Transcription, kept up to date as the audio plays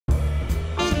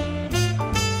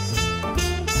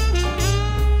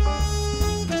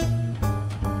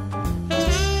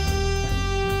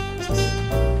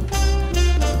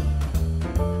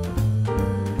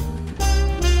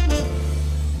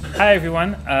Hi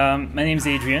everyone, my name is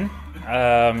Adrien,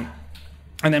 and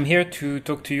I'm here to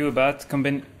talk to you about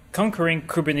conquering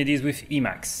Kubernetes with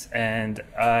Emacs. And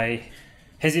I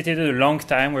hesitated a long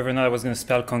time whether or not I was going to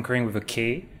spell conquering with a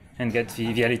K and get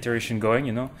the alliteration going,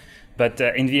 you know. But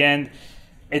in the end,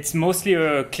 it's mostly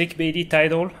a clickbaity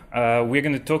title. We're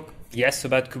going to talk, yes,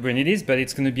 about Kubernetes, but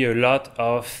it's going to be a lot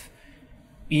of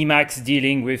Emacs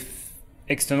dealing with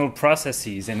external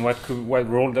processes and what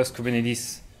role does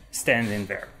Kubernetes stand in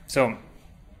there. So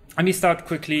let me start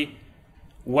quickly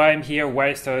why I'm here, why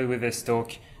I started with this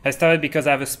talk. I started because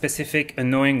I have a specific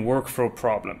annoying workflow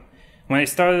problem. When I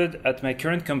started at my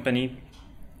current company,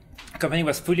 the company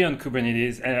was fully on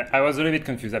Kubernetes, and I was a little bit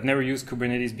confused. I've never used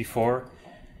Kubernetes before,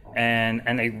 and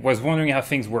I was wondering how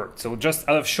things worked. So just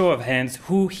out of show of hands,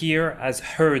 who here has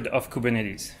heard of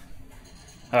Kubernetes?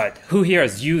 All right, who here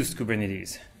has used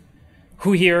Kubernetes?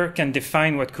 Who here can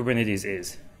define what Kubernetes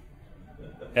is?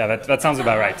 Yeah, that sounds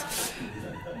about right.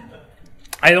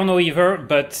 I don't know either,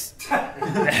 but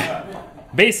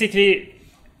basically,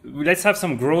 let's have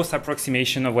some gross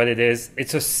approximation of what it is.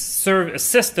 It's a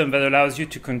system that allows you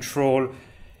to control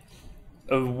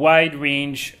a wide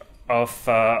range of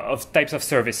types of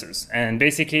services. And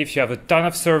basically, if you have a ton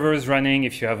of servers running,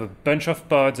 if you have a bunch of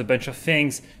pods, a bunch of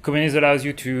things, Kubernetes allows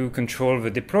you to control the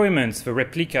deployments, the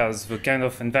replicas, the kind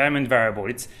of environment variable.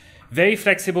 It's very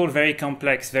flexible, very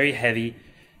complex, very heavy,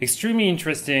 extremely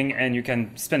interesting, and you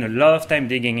can spend a lot of time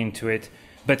digging into it.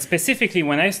 But specifically,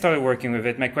 when I started working with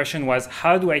it, my question was,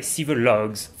 how do I see the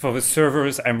logs for the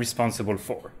servers I'm responsible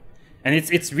for? And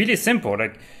it's really simple.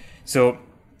 So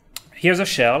here's a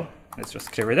shell. Let's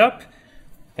just clear it up.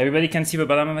 Everybody can see the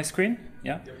bottom of my screen?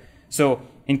 Yeah? Yep. So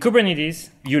in Kubernetes,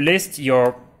 you list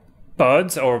your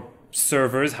pods or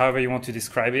servers, however you want to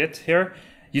describe it here.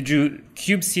 You do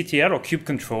kubectl or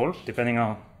kubecontrol, depending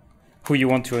on who you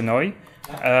want to annoy.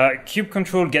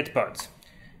 Kubecontrol get pods.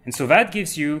 And so that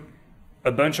gives you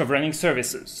a bunch of running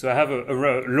services. So I have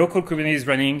a local Kubernetes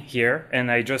running here,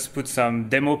 and I just put some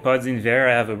demo pods in there.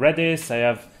 I have a Redis, I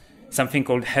have something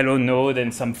called Hello Node,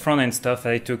 and some front-end stuff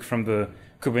that I took from the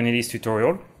Kubernetes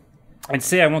tutorial. And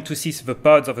say I want to see the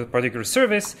pods of a particular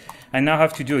service, I now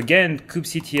have to do again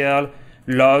kubectl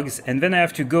logs, and then I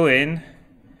have to go in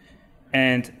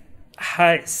and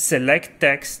select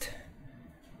text.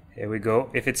 Here we go.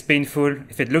 If it's painful,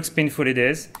 if it looks painful, it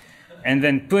is. And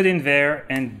then put in there,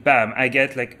 and bam, I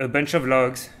get like a bunch of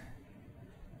logs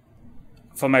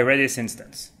for my Redis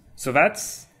instance. So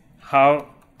that's how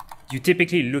you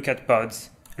typically look at pods,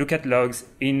 look at logs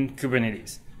in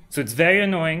Kubernetes. So it's very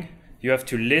annoying. You have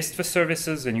to list the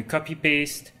services, and you copy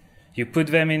paste. You put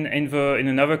them in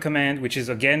another command, which is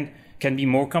again can be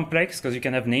more complex because you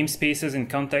can have namespaces and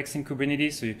context in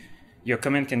Kubernetes. So your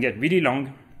command can get really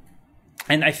long.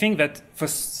 And I think that for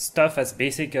stuff as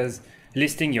basic as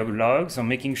listing your logs or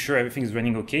making sure everything's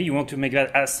running okay, you want to make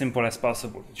that as simple as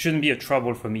possible. It shouldn't be a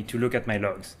trouble for me to look at my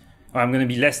logs. Or I'm going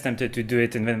to be less tempted to do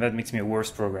it, and then that makes me a worse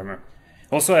programmer.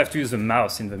 Also, I have to use a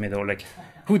mouse in the middle. Like,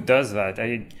 who does that?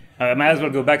 I might as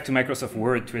well go back to Microsoft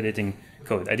Word to editing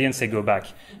code. I didn't say go back.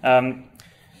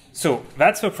 So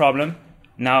that's the problem.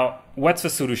 Now, what's the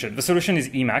solution? The solution is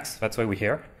Emacs. That's why we're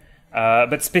here.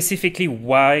 But specifically,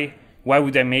 why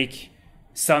would I make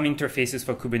some interfaces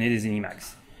for Kubernetes in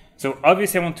Emacs? So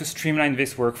obviously, I want to streamline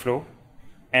this workflow,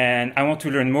 and I want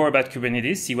to learn more about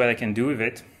Kubernetes, see what I can do with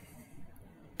it.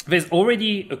 There's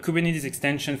already a Kubernetes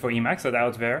extension for Emacs that's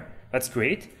out there. That's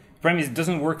great. The problem is it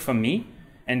doesn't work for me,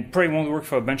 and probably won't work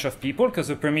for a bunch of people because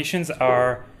the permissions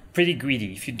are pretty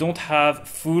greedy. If you don't have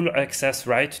full access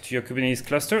right to your Kubernetes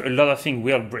cluster, a lot of things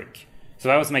will break. So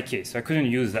that was my case. So I couldn't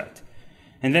use that.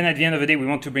 And then at the end of the day, we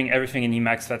want to bring everything in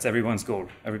Emacs. That's everyone's goal.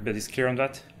 Everybody's clear on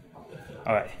that?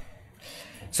 All right.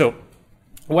 So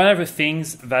what are the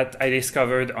things that I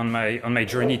discovered on my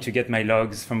journey to get my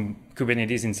logs from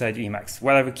Kubernetes inside Emacs?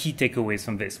 What are the key takeaways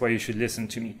from this? Why you should listen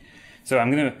to me? So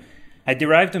I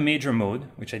derived a major mode,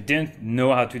 which I didn't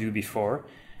know how to do before.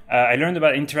 I learned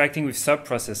about interacting with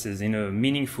sub-processes in a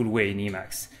meaningful way in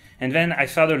Emacs. And then I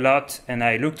found a lot, and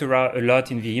I looked around a lot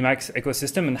in the Emacs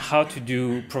ecosystem and how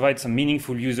to provide some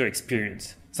meaningful user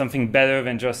experience, something better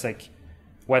than just like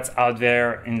what's out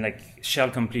there in like shell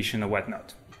completion or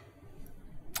whatnot.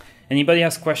 Anybody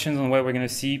has questions on what we're going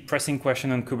to see? Pressing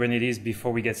question on Kubernetes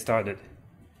before we get started?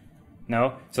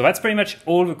 No? So that's pretty much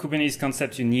all the Kubernetes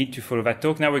concepts you need to follow that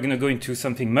talk. Now we're going to go into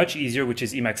something much easier, which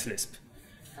is Emacs Lisp.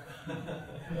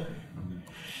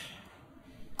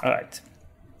 All right.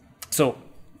 So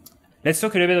let's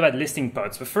talk a little bit about listing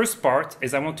pods. The first part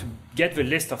is I want to get the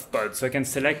list of pods so I can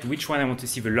select which one I want to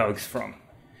see the logs from.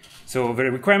 So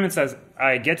the requirements as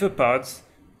I get the pods,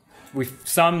 with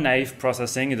some naive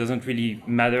processing, it doesn't really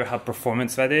matter how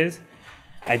performant that is.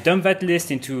 I dump that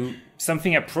list into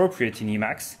something appropriate in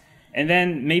Emacs, and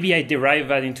then maybe I derive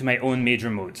that into my own major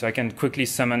mode, so I can quickly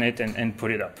summon it and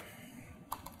put it up.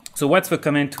 So what's the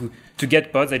command to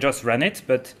get pods? I just ran it,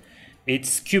 but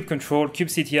it's kubectl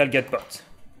kubectl get pod.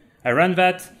 I run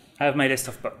that, I have my list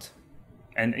of pods.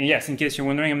 And yes, in case you're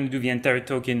wondering, I'm going to do the entire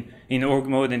talk in org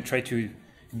mode and try to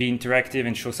be interactive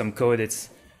and show some code. It's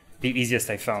the easiest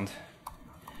I found.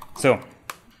 So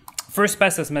first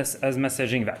pass as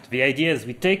messaging that. The idea is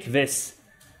we take this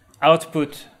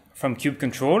output from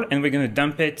kubectl and we're going to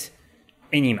dump it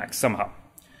in Emacs somehow.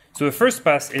 So the first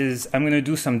pass is I'm going to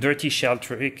do some dirty shell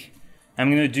trick. I'm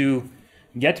going to do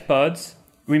get pods,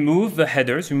 remove the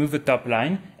headers, remove the top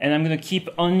line, and I'm going to keep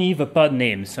only the pod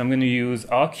names. So I'm going to use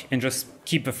awk and just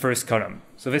keep the first column.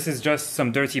 So this is just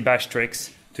some dirty bash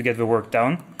tricks to get the work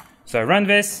done. So I run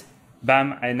this,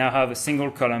 bam, I now have a single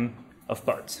column of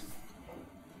pods.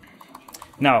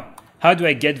 Now, how do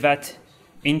I get that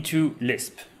into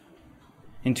Lisp,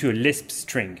 into a Lisp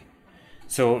string?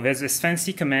 So there's this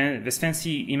fancy command, this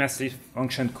fancy Emacs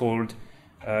function called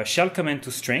shell command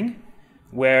to string,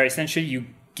 where essentially you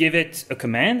give it a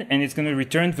command and it's going to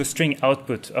return the string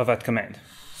output of that command.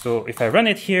 So if I run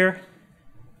it here,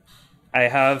 I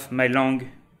have my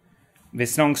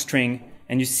this long string,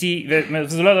 and you see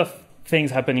there's a lot of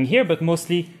things happening here, but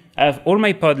mostly I have all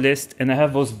my pod list and I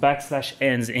have those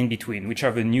 \n's in between, which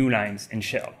are the new lines in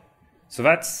shell. So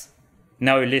that's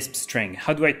now a Lisp string.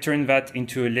 How do I turn that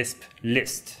into a Lisp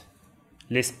list?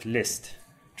 Lisp list.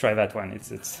 Try that one.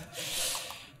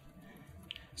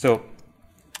 So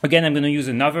again, I'm going to use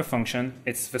another function.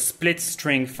 It's the split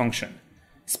string function.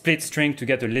 Split string to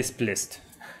get a Lisp list.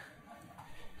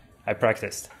 I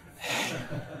practiced.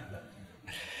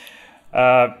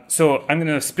 So I'm going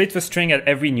to split the string at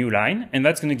every new line, and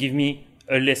that's going to give me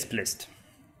a Lisp list.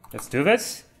 Let's do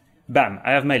this. Bam,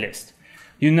 I have my list.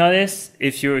 You notice,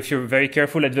 if you're very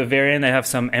careful, at the very end I have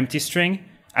some empty string.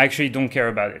 I actually don't care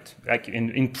about it. Like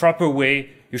in proper way,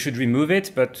 you should remove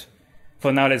it, but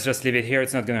for now let's just leave it here.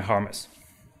 It's not going to harm us.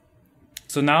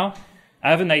 So now I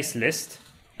have a nice list,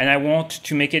 and I want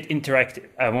to make it interactive.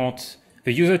 I want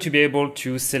the user to be able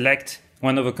to select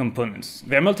one of the components.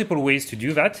 There are multiple ways to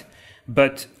do that,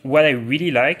 but what I really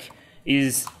like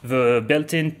is the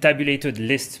built-in tabulated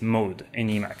list mode in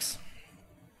Emacs.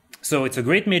 So it's a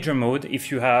great major mode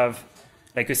if you have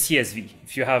like a CSV.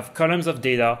 If you have columns of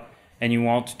data and you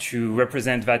want to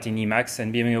represent that in Emacs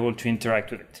and being able to interact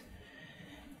with it.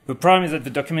 The problem is that the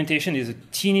documentation is a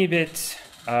teeny bit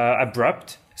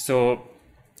abrupt, so it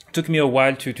took me a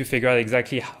while to figure out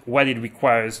exactly what it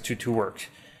requires to work.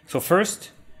 So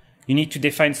first, you need to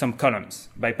define some columns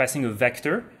by passing a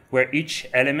vector where each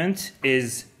element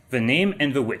is the name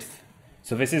and the width.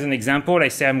 So this is an example. I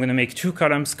say I'm going to make two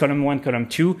columns, column 1, column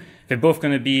 2. They're both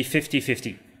going to be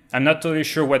 50-50. I'm not totally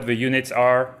sure what the units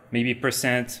are, maybe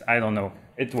percent, I don't know.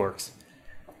 It works.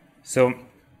 So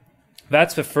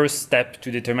that's the first step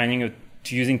to determining,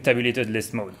 to using tabulated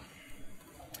list mode.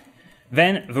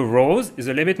 Then the rows is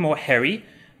a little bit more hairy,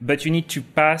 but you need to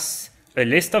pass a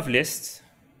list of lists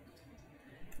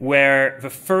where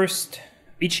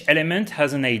each element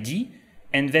has an ID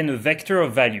and then a vector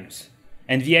of values.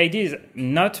 And the ID is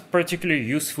not particularly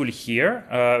useful here,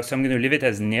 so I'm going to leave it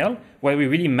as nil. What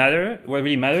really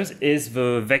matters is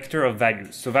the vector of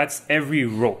values. So that's every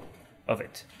row of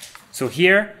it. So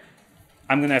here,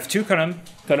 I'm going to have two columns,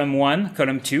 column 1,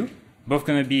 column 2, both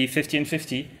going to be 50 and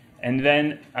 50. And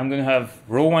then I'm going to have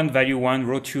row 1, value 1,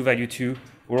 row 2, value 2,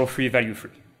 row 3, value 3.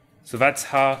 So that's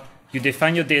how you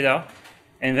define your data.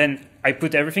 And then I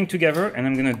put everything together, and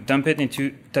I'm going to dump it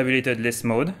into tabulated list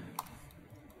mode.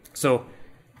 So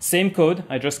same code,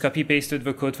 I just copy-pasted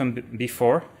the code from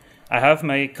before. I have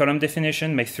my column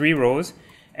definition, my 3 rows,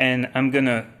 and I'm going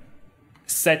to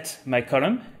set my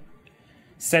column,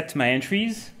 set my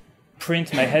entries,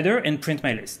 print my header, and print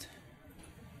my list.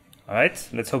 All right,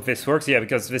 let's hope this works. Yeah,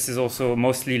 because this is also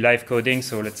mostly live coding,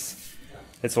 so let's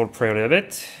all pray a little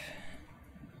bit.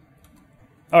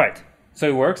 All right, so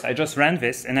it works. I just ran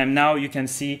this, and now you can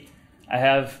see I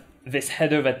have this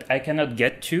header that I cannot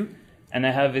get to, and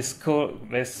I have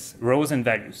this rows and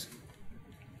values.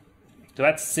 So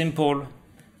that's simple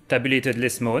tabulated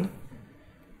list mode.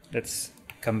 Let's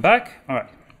come back. All right.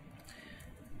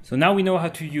 So now we know how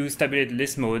to use tabulated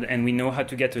list mode, and we know how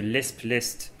to get a Lisp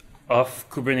list of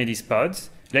Kubernetes pods.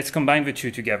 Let's combine the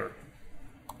two together.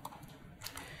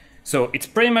 So it's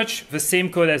pretty much the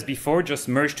same code as before, just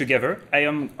merged together. I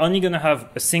am only going to have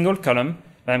a single column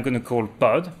that I'm going to call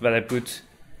pod, that I put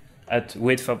at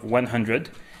width of 100.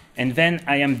 And then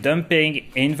I am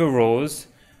dumping in the rows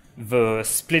the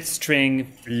split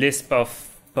string list of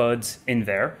pods in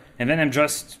there, and then I'm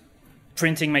just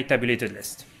printing my tabulated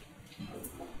list.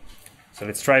 So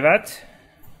let's try that.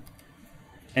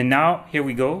 And now, here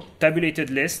we go, tabulated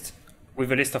list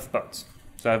with a list of pods.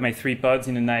 So I have my 3 pods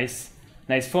in a nice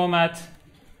format.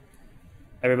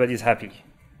 Everybody's happy.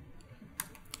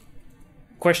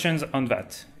 Questions on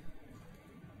that?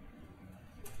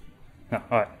 No,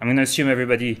 all right. I'm going to assume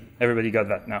everybody got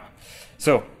that now.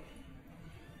 So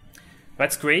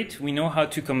that's great. We know how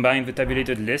to combine the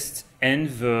tabulated list and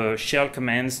the shell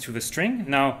commands to the string.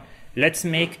 Now let's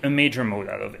make a major mode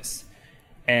out of this.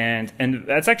 And it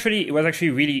was actually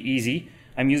really easy.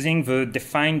 I'm using the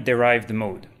define derived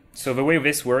mode. So the way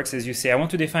this works is you say, I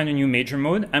want to define a new major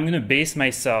mode. I'm going to base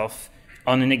myself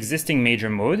on an existing major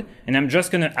mode, and I'm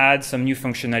just going to add some new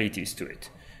functionalities to it.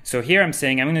 So here I'm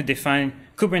saying I'm going to define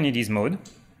Kubernetes mode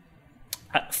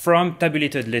from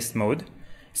tabulated list mode.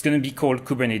 It's going to be called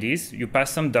Kubernetes. You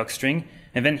pass some docstring,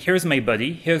 and then here's my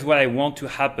body. Here's what I want to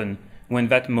happen when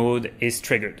that mode is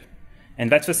triggered. And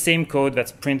that's the same code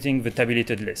that's printing the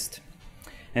tabulated list.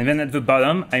 And then at the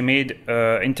bottom, I made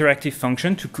an interactive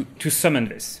function to summon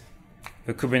this,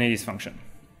 the Kubernetes function.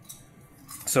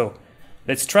 So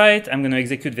let's try it. I'm going to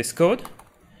execute this code.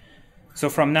 So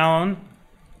from now on,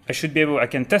 I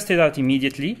can test it out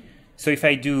immediately. So if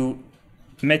I do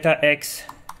meta x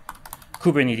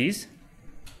Kubernetes,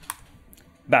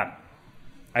 bam,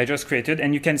 I just created.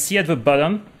 And you can see at the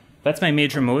bottom, that's my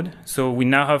major mode. So we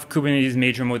now have Kubernetes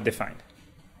major mode defined.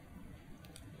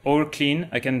 All clean.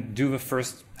 I can do the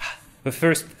first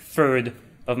third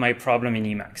of my problem in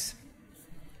Emacs.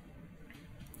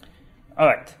 All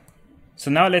right.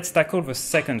 So now let's tackle the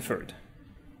second third.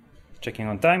 Checking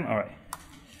on time. All right.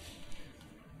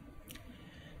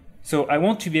 So I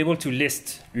want to be able to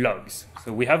list logs.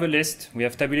 So we have a list. We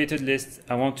have tabulated lists.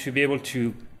 I want to be able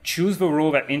to choose the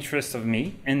row that interests of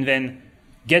me and then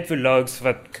get the logs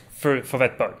for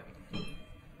that pod.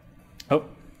 Oh,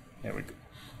 there we go.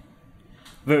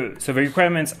 So the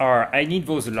requirements are, I need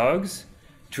those logs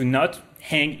to not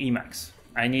hang Emacs.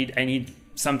 I need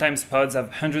sometimes pods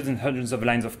have hundreds and hundreds of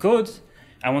lines of code.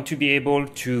 I want to be able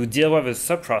to deal with a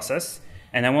subprocess,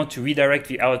 and I want to redirect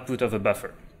the output of a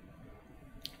buffer.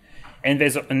 And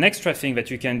there's an extra thing that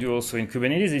you can do also in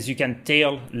Kubernetes is you can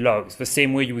tail logs. The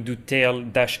same way you would do tail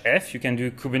 -f, you can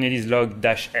do Kubernetes log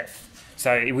 -f.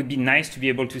 So it would be nice to be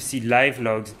able to see live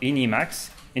logs in Emacs,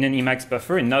 in an Emacs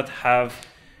buffer, and not have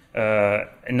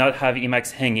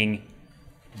Emacs hanging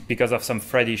because of some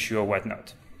thread issue or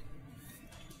whatnot.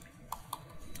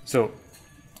 So,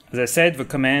 as I said, the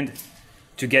command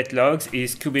to get logs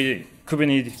is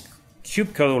Kubernetes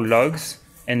kubectl logs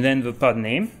and then the pod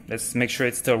name. Let's make sure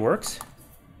it still works.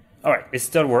 All right, it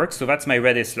still works. So that's my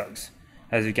Redis logs.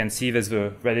 As you can see, there's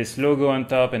the Redis logo on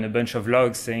top and a bunch of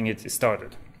logs saying it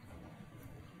started.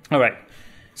 All right.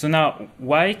 So now,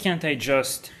 why can't I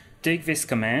just take this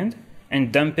command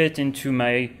and dump it into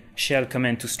my shell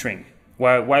command to string?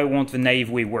 Why won't the naive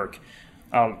way work?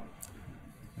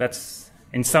 That's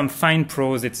in some fine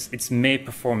prose, it's may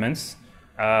performance.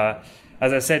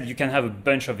 As I said, you can have a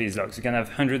bunch of these logs. You can have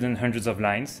hundreds and hundreds of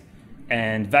lines,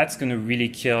 and that's going to really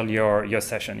kill your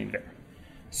session in there.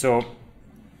 So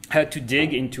I had to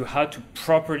dig into how to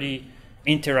properly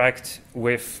interact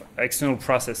with external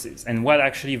processes and what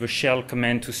actually the shell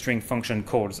command to string function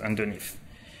calls underneath.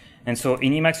 And so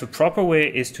in Emacs, the proper way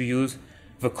is to use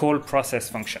the call process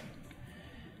function.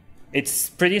 It's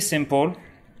pretty simple.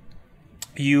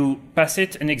 You pass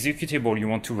it an executable you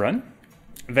want to run.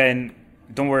 Then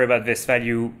don't worry about this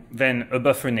value. Then a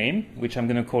buffer name, which I'm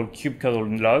going to call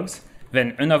kubectl logs.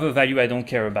 Then another value I don't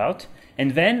care about.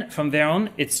 And then from there on,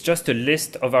 it's just a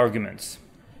list of arguments.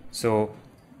 So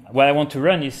what I want to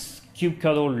run is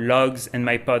kubectl logs and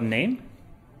my pod name.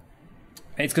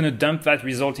 It's going to dump that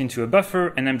result into a buffer,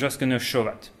 and I'm just going to show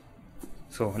that.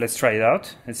 So let's try it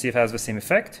out. Let's see if it has the same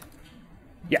effect.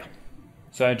 Yeah.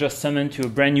 So I just summoned to a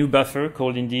brand new buffer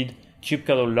called indeed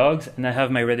kubectl logs, and I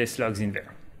have my Redis logs in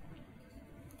there.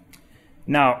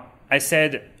 Now, I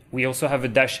said we also have a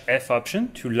 -f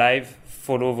option to live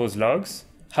follow those logs.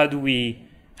 How do we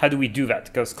do that?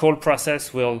 Because call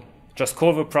process will just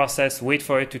call the process, wait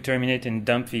for it to terminate, and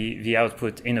dump the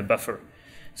output in a buffer.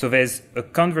 So there's a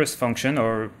converse function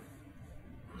or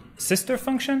sister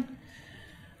function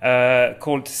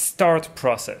called start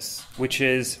process, which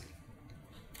is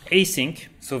async.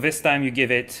 So this time you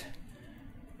give it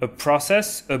a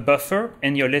process, a buffer,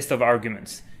 and your list of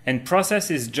arguments. And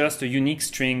process is just a unique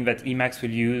string that Emacs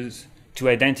will use to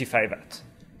identify that.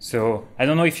 So I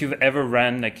don't know if you've ever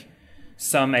run like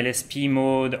some LSP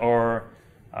mode or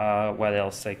what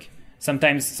else, like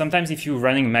sometimes if you're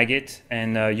running Magit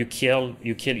and you kill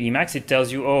Emacs, it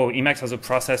tells you, oh, Emacs has a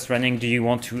process running. Do you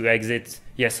want to exit?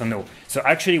 Yes or no. So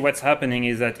actually, what's happening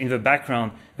is that in the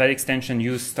background, that extension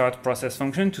uses start process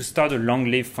function to start a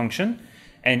long-lived function,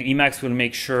 and Emacs will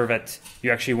make sure that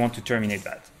you actually want to terminate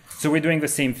that. So we're doing the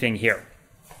same thing here.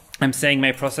 I'm saying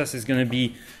my process is going to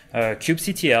be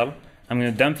kubectl. I'm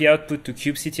going to dump the output to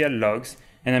kubectl logs,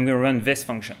 and I'm going to run this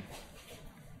function.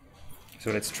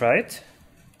 So let's try it.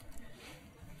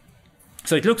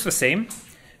 So it looks the same.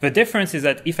 The difference is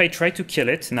that if I try to kill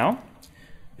it now,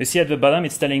 you see at the bottom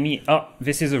it's telling me, oh,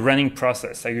 this is a running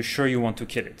process. Are you sure you want to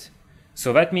kill it?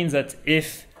 So that means that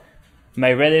if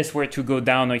my Redis were to go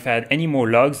down, or if I had any more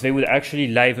logs, they would actually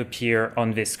live appear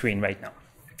on this screen right now,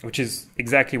 which is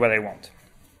exactly what I want.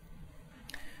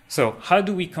 So how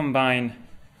do we combine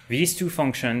these two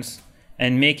functions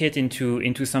and make it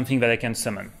into something that I can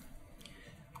summon?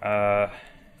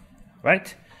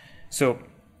 Right? So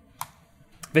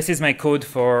this is my code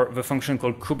for the function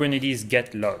called Kubernetes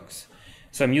get logs.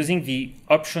 So I'm using the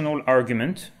optional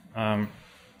argument. I'll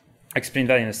explain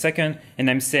that in a second. And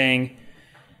I'm saying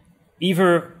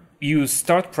either use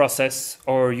start process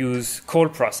or use call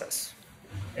process.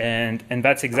 And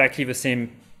that's exactly the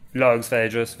same logs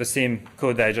the same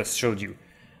code that I just showed you.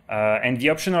 And the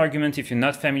optional argument, if you're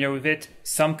not familiar with it,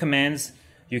 some commands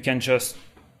you can just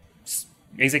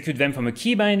execute them from a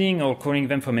key binding or calling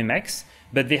them from Emacs,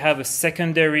 but they have a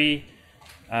secondary,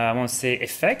 I want to say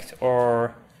effect,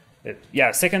 or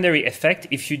secondary effect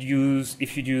if you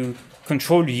do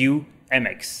control U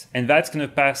Emacs, and that's going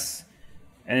to pass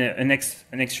an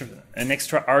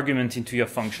extra argument into your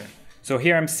function. So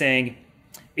here I'm saying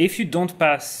if you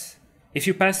pass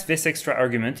this extra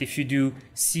argument, if you do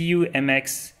cu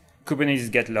Emacs Kubernetes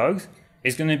get logs,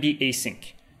 it's going to be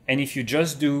async, and if you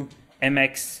just do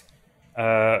Emacs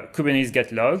Kubernetes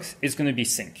get logs, it's going to be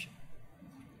sync.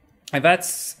 And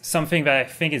that's something that I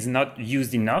think is not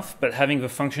used enough, but having the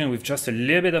function with just a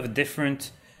little bit of a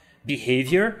different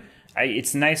behavior,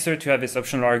 it's nicer to have this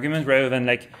optional argument rather than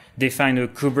like define a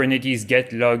Kubernetes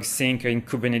get logs sync and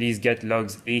Kubernetes get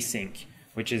logs async,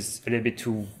 which is a little bit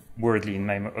too worldly in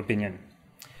my opinion.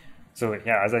 So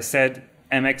yeah, as I said,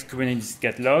 Emacs Kubernetes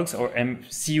get logs or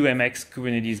cu Emacs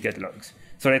Kubernetes get logs.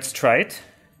 So let's try it.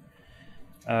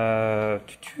 All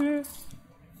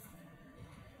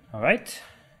right.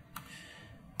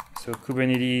 So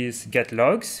Kubernetes get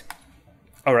logs.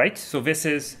 All right, so this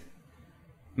is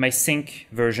my sync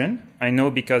version. I know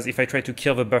because if I try to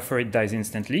kill the buffer, it dies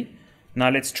instantly. Now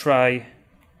let's try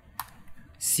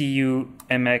cu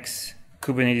Emacs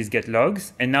Kubernetes get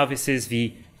logs. And now this is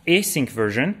the async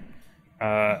version.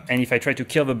 And if I try to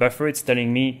kill the buffer, it's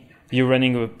telling me you're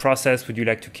running a process. Would you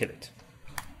like to kill it?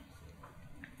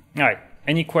 All right.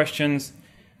 Any questions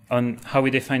on how we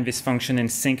define this function in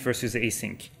sync versus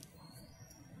async?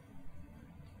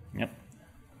 Yep.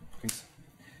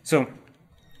 So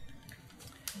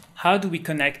how do we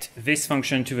connect this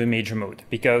function to the major mode?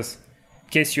 Because in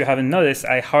case you haven't noticed,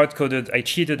 I hard-coded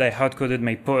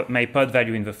my pod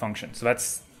value in the function. So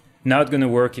that's not going to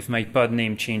work if my pod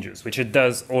name changes, which it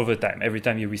does all the time, every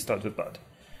time you restart the pod.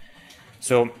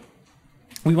 So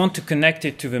we want to connect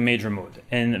it to the major mode.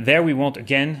 And there we want,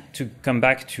 again, to come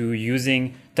back to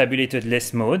using tabulated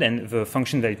list mode and the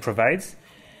function that it provides.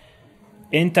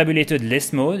 In tabulated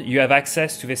list mode, you have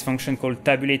access to this function called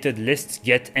tabulated list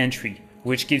get entry,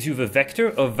 which gives you the vector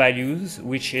of values,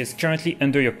 which is currently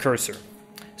under your cursor.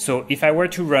 So if I were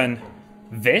to run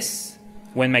this,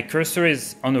 when my cursor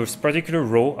is on a particular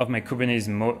row of my Kubernetes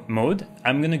mode,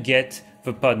 I'm going to get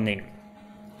the pod name.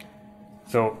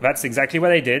 So that's exactly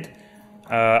what I did.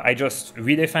 I just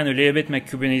redefined a little bit my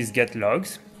Kubernetes get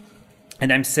logs.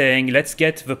 And I'm saying, let's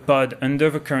get the pod under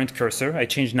the current cursor. I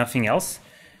changed nothing else.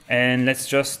 And let's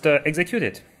just execute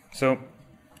it. So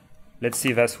let's see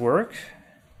if that's work.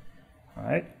 All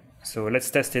right. So let's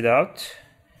test it out.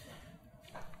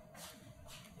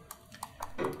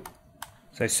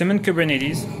 So I summon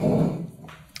Kubernetes.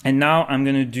 And now I'm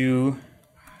going to do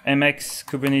Emacs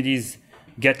Kubernetes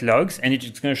get logs. And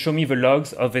it's going to show me the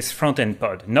logs of this front-end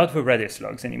pod, not the Redis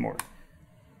logs anymore.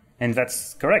 And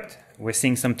that's correct. We're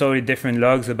seeing some totally different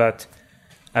logs about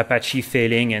Apache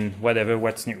failing and whatever,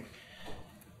 what's new.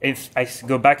 If I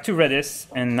go back to Redis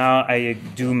and now I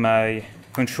do my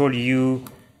control U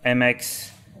Emacs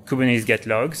Kubernetes get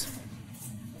logs,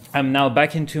 I'm now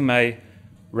back into my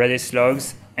Redis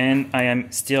logs and I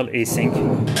am still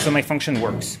async. So my function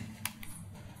works.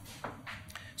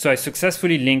 So I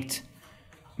successfully linked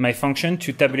my function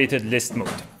to tabulated list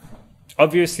mode.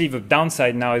 Obviously, the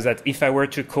downside now is that if I were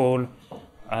to call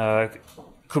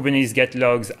Kubernetes get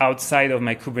logs outside of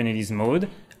my Kubernetes mode,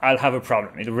 I'll have a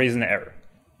problem. It'll raise an error.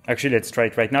 Actually, let's try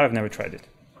it right now. I've never tried it.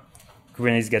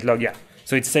 Kubernetes get log, yeah.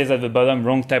 So it says at the bottom,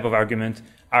 wrong type of argument,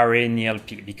 array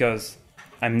nilp, because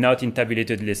I'm not in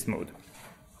tabulated list mode.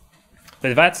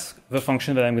 But that's the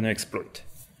function that I'm going to exploit.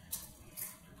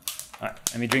 All right,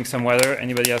 let me drink some water.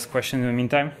 Anybody has questions in the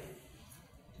meantime?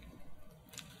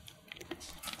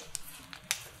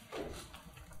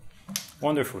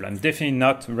 Wonderful. I'm definitely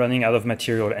not running out of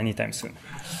material anytime soon.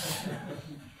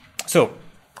 So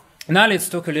now let's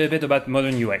talk a little bit about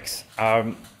modern UX.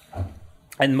 And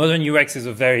modern UX is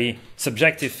a very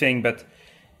subjective thing, but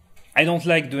I don't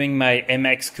like doing my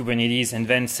Emacs Kubernetes and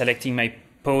then selecting my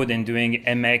pod and doing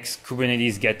Emacs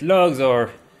Kubernetes get logs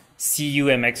or CU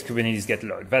Emacs Kubernetes get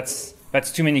log. That's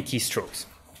too many keystrokes.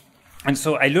 And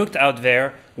so I looked out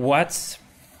there what's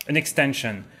an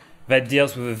extension that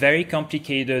deals with a very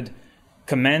complicated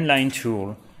command line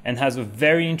tool and has a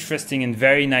very interesting and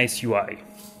very nice UI.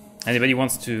 Anybody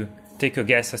wants to take a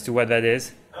guess as to what that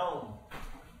is? Oh,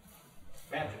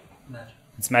 Magit.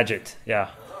 It's Magit, yeah.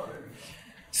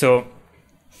 So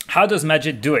how does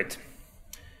Magit do it?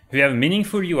 We have a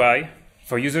meaningful UI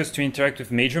for users to interact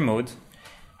with major modes,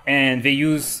 and they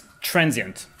use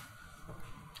transient.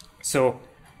 So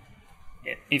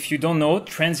if you don't know,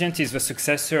 transient is the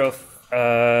successor of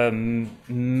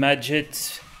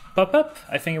Magit pop-up,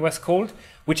 I think it was called,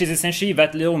 which is essentially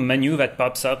that little menu that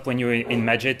pops up when you're in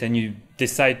Magit and you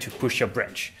decide to push your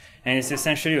branch. And it's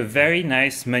essentially a very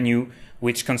nice menu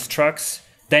which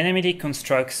dynamically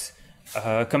constructs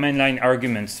command line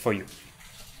arguments for you.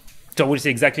 So we'll see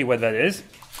exactly what that is.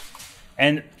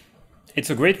 And it's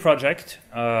a great project.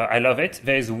 I love it.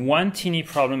 There is one teeny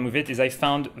problem with it is I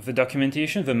found the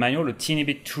documentation, the manual, a teeny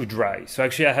bit too dry. So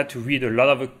actually I had to read a lot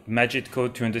of Magit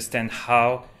code to understand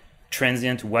how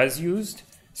transient was used.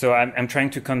 So I'm trying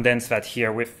to condense that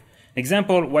here with an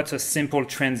example. What's a simple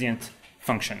transient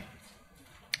function?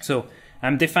 So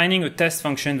I'm defining a test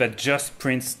function that just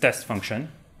prints test function.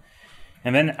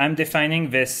 And then I'm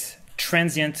defining this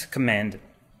transient command,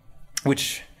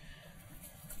 which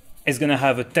is going to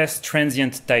have a test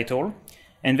transient title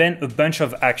and then a bunch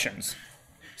of actions.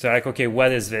 So like, okay,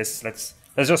 what is this? Let's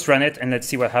just run it and let's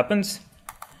see what happens.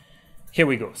 Here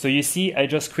we go. So you see, I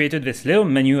just created this little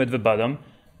menu at the bottom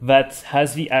that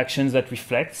has the actions that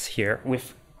reflects here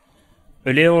with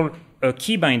a little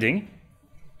key binding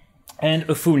and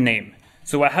a full name.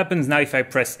 So what happens now if I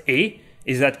press A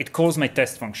is that it calls my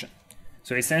test function.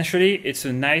 So essentially, it's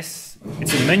a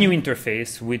menu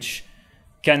interface which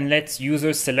can let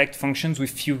users select functions with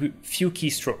few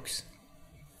keystrokes.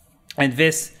 And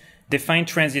this define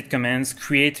transient commands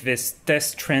create this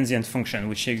test transient function,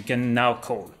 which you can now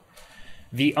call.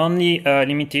 The only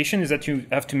limitation is that you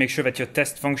have to make sure that your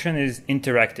test function is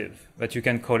interactive, that you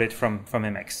can call it from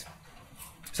Emacs.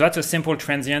 So that's a simple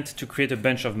transient to create a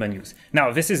bunch of menus.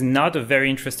 Now, this is not a very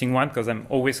interesting one because I'm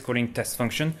always calling test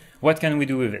function. What can we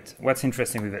do with it? What's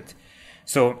interesting with it?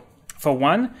 So for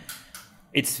one,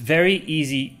 it's very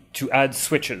easy to add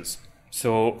switches.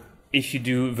 So if you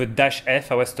do the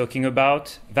 -f I was talking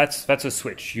about, that's a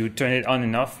switch. You turn it on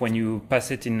and off when you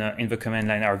pass it in the command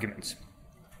line arguments.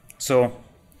 So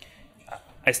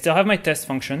I still have my test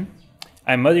function.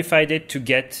 I modified it to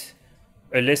get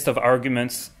a list of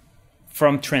arguments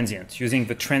from transient using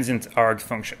the transient arg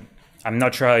function. I'm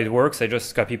not sure how it works. I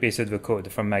just copy-pasted the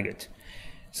code from Magit.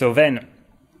 So then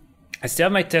I still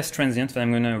have my test transient that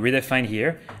I'm going to redefine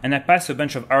here, and I pass a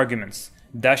bunch of arguments,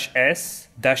 -s,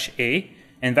 -a,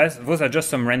 and those are just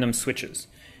some random switches.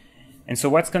 And so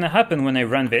what's going to happen when I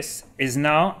run this is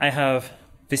now I have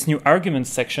this new argument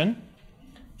section.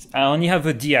 I only have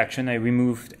a D action. I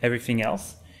removed everything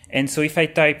else. And so if I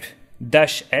type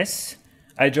 -s,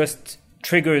 I just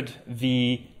triggered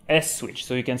the S switch.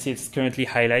 So you can see it's currently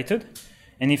highlighted.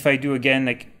 And if I do again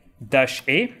like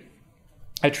 -a,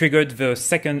 I triggered the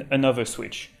second another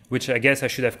switch, which I guess I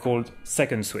should have called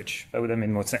second switch. That would have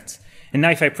made more sense. And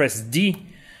now if I press D,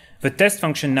 the test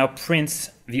function now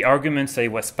prints the arguments that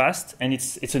it was passed, and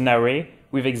it's an array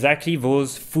with exactly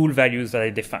those full values that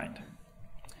I defined.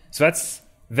 So that's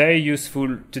very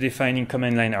useful to defining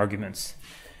command line arguments.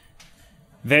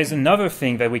 There's another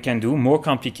thing that we can do, more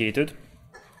complicated,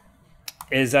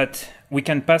 is that we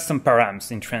can pass some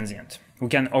params in transient.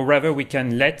 We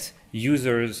can let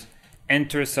users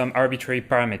enter some arbitrary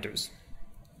parameters.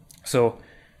 So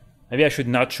maybe I should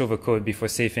not show the code before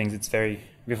saying things. It's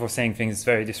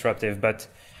very disruptive. But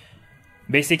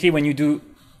basically, when you do,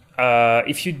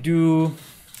 if you do,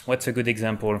 what's a good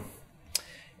example?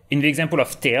 In the example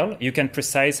of tail, you can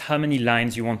precise how many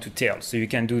lines you want to tail. So you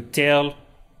can do tail,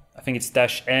 I think it's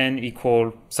 -n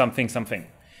equal something, something.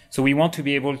 So we want to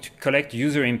be able to collect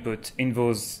user input in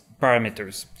those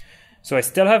parameters. So I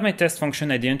still have my test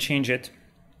function, I didn't change it.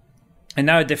 And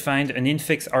now I defined an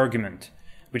infix argument,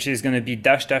 which is going to be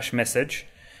 -- message.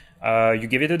 You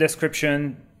give it a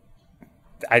description.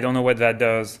 I don't know what that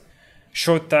does.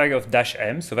 Short tag of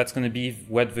 -m, so that's going to be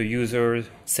what the user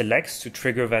selects to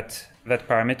trigger that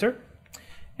parameter.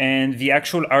 And the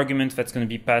actual argument that's going to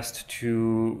be passed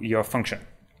to your function.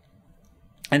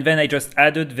 And then I just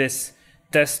added this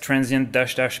test transient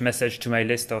 -- message to my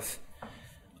list of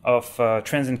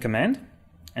transient command.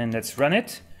 And let's run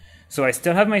it. So I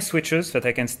still have my switches that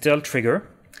I can still trigger.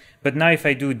 But now if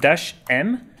I do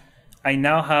 -m, I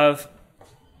now have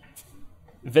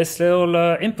this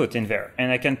little input in there.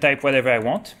 And I can type whatever I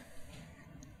want.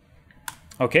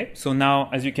 Okay, so now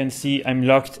as you can see, I'm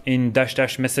locked in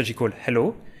 -- message equal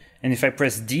hello. And if I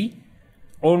press D,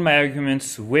 all my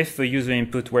arguments with the user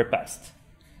input were passed.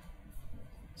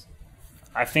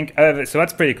 I think, so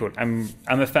that's pretty cool. I'm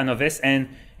a fan of this. And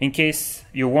in case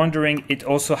you're wondering, it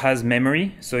also has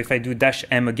memory. So if I do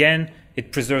 -m again,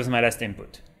 it preserves my last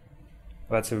input.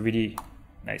 That's a really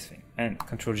nice thing. And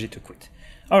Control G to quit.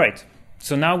 All right.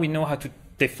 So now we know how to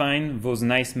define those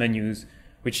nice menus,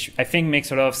 which I think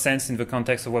makes a lot of sense in the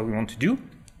context of what we want to do.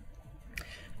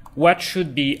 What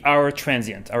should be our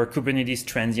transient, our Kubernetes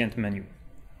transient menu?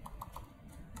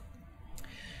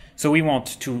 So we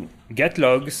want to get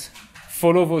logs,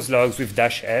 follow those logs with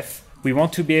 -f. We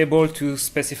want to be able to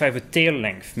specify the tail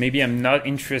length. Maybe I'm not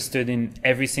interested in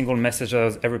every single message that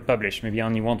was ever published. Maybe I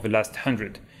only want the last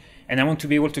 100. And I want to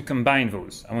be able to combine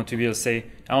those. I want to be able to say,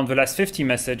 I want the last 50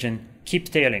 message and keep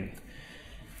tailing.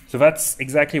 So that's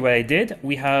exactly what I did.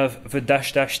 We have the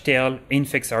 --tail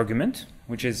infix argument,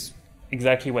 which is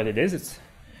exactly what it is.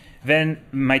 Then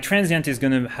my transient is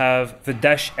going to have the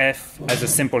 -f as a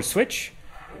simple switch,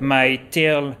 my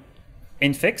tail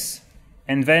infix,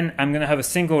 and then I'm going to have a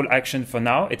single action for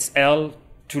now. It's L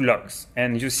to logs.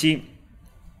 And you see,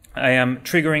 I am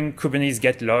triggering Kubernetes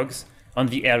get logs on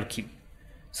the L key.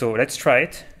 So let's try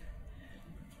it.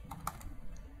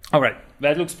 All right,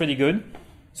 that looks pretty good.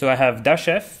 So I have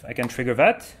 -f, I can trigger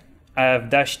that. I have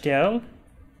 -tail.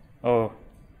 Oh,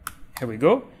 here we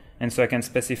go. And so I can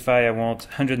specify I want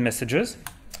 100 messages.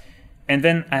 And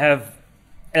then I have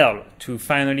L to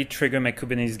finally trigger my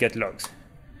Kubernetes get logs.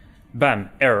 Bam,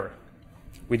 error.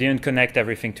 We didn't connect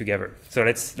everything together. So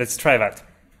let's try that.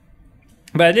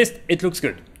 But at least it looks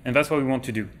good. And that's what we want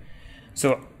to do.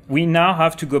 So we now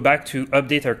have to go back to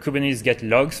update our Kubernetes get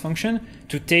logs function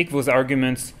to take those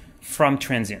arguments from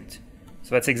transient.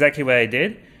 So that's exactly what I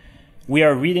did. We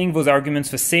are reading those arguments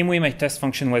the same way my test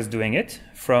function was doing it,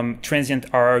 from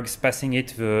transient args, passing it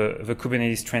the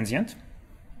Kubernetes transient.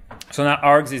 So now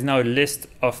args is now a list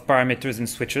of parameters and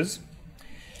switches.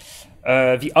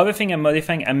 The other thing I'm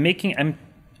modifying,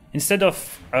 instead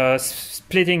of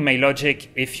splitting my logic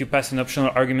if you pass an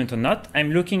optional argument or not,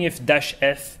 I'm looking if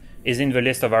 -f is in the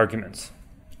list of arguments.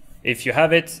 If you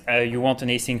have it, you want an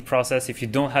async process. If you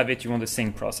don't have it, you want a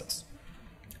sync process.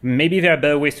 Maybe there are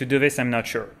better ways to do this, I'm not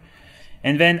sure.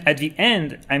 And then at the end,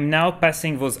 I'm now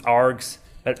passing those args,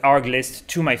 that arg list,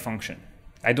 to my function.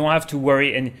 I don't have to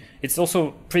worry, and it's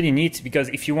also pretty neat because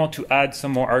if you want to add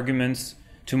some more arguments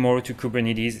tomorrow to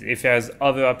Kubernetes, if there's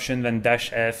other options than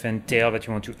 -f and tail that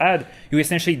you want to add, you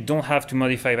essentially don't have to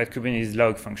modify that Kubernetes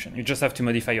log function. You just have to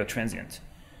modify your transient.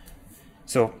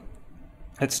 So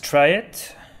let's try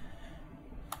it.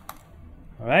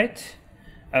 All right.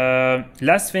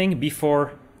 Last thing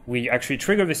before we actually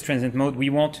trigger this transient mode, we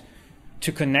want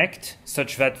to connect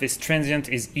such that this transient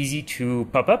is easy to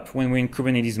pop up when we're in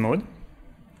Kubernetes mode.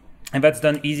 And that's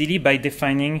done easily by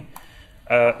defining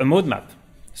a mode map.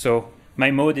 So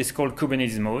my mode is called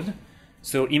Kubernetes mode.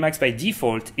 So Emacs by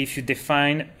default, if you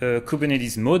define a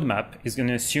Kubernetes mode map, is going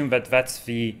to assume that that's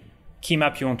the key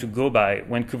map you want to go by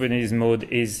when Kubernetes mode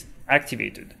is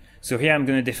activated. So here I'm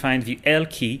going to define the L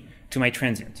key to my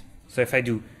transient. So if I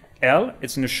do L,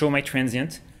 it's going to show my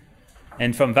transient.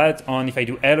 And from that on, if I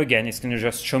do L again, it's going to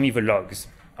just show me the logs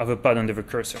of a pod under the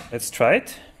cursor. Let's try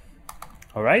it.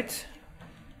 All right.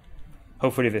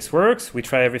 Hopefully this works. We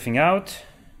try everything out.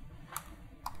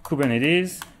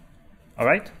 Kubernetes. All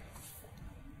right.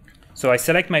 So I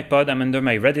select my pod. I'm under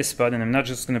my Redis pod, and I'm not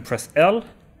just going to press L.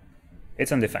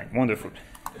 It's undefined. Wonderful.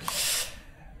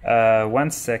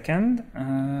 1 second.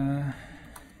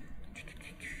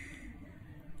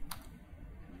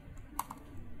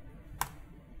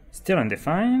 Still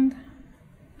undefined.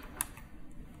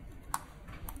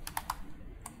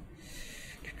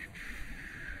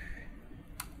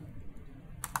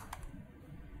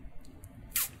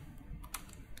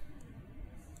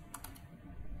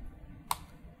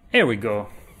 Here we go.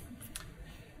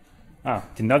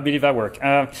 Did not believe that worked.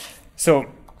 So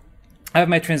I have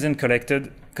my transient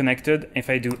connected. If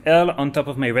I do L on top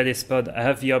of my Redis pod, I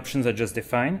have the options I just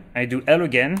defined. I do L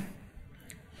again.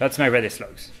 That's my Redis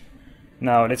logs.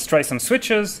 Now let's try some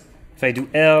switches. If I do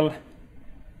L,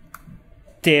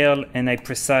 tail, and I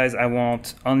precise I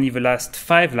want only the last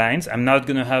 5 lines, I'm not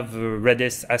going to have the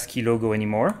Redis ASCII logo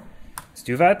anymore. Let's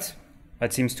do that.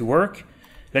 That seems to work.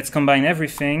 Let's combine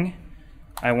everything.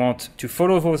 I want to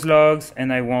follow those logs,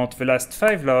 and I want the last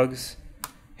 5 logs.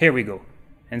 Here we go.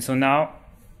 And so now,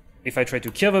 if I try to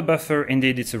kill the buffer,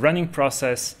 indeed it's a running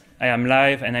process. I am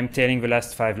live, and I'm tailing the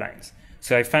last 5 lines.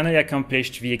 So I finally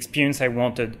accomplished the experience I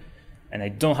wanted, and I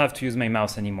don't have to use my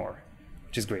mouse anymore,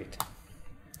 which is great.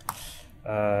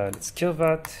 Let's kill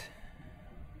that.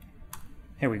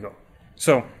 Here we go.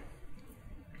 So,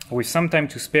 with some time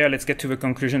to spare, let's get to the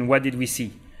conclusion. What did we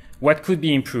see? What could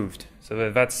be improved?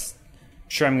 So that's,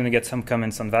 sure, I'm going to get some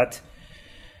comments on that.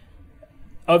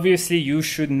 Obviously, you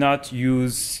should not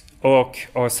use awk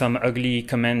or some ugly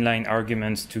command line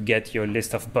arguments to get your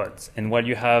list of pods. And while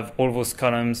you have all those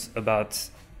columns about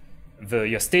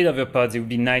your state of your pods, it would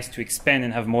be nice to expand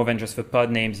and have more than just the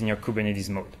pod names in your Kubernetes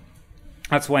mode.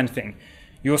 That's one thing.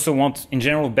 You also want, in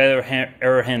general, better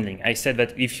error handling. I said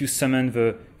that if you summon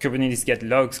the Kubernetes get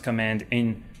logs command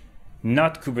in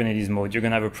not Kubernetes mode, you're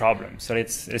going to have a problem. So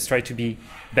let's try to be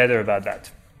better about that.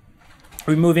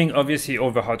 Removing, obviously,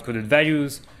 all the hard-coded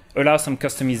values, allow some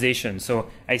customization. So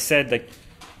I said like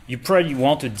you probably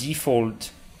want a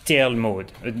default tail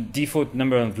mode, a default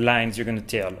number of lines you're going to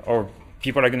tail, or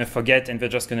people are going to forget and they're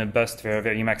just going to bust their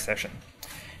Emacs session.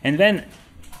 And then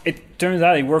it turns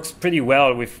out it works pretty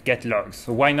well with get logs.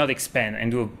 So why not expand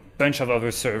and do a bunch of other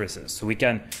services? So we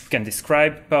can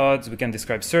describe pods, we can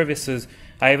describe services.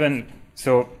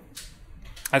 So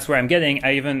that's where I'm getting.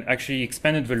 I even actually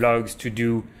expanded the logs to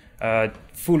do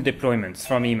full deployments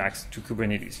from Emacs to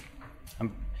Kubernetes.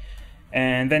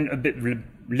 And then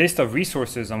a list of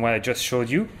resources on what I just showed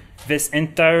you. This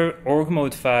entire org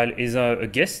mode file is a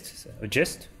gist,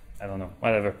 I don't know,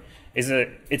 whatever.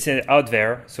 It's out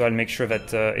there, so I'll make sure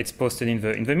that it's posted in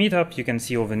the meetup. You can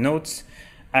see all the notes.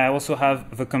 I also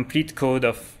have the complete code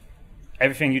of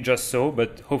everything you just saw,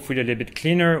 but hopefully a little bit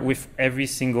cleaner with every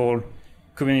single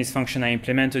Kubernetes function I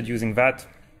implemented using that.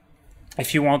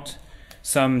 If you want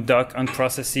some doc on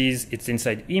processes, it's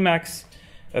inside Emacs.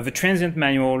 The transient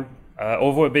manual,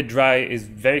 although a bit dry, is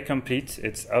very complete.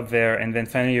 It's up there. And then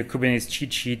finally a Kubernetes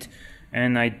cheat sheet.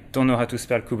 And I don't know how to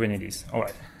spell Kubernetes. All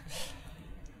right.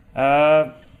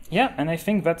 Yeah, and I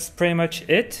think that's pretty much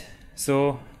it.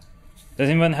 So does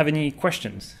anyone have any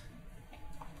questions?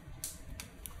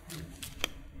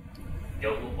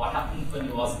 What happened when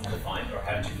it wasn't defined, or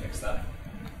how did you fix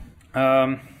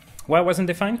that? What wasn't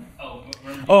defined? Oh, you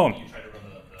tried to run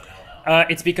the LL.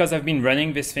 It's because I've been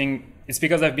running this thing. It's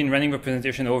because I've been running the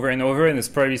presentation over and over, and there's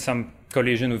probably some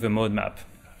collision with the mode map.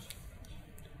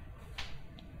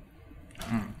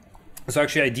 So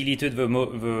actually, I deleted the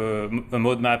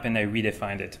mode map and I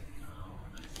redefined it.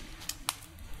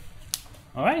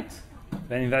 All right.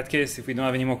 Then in that case, if we don't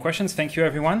have any more questions, thank you,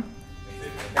 everyone.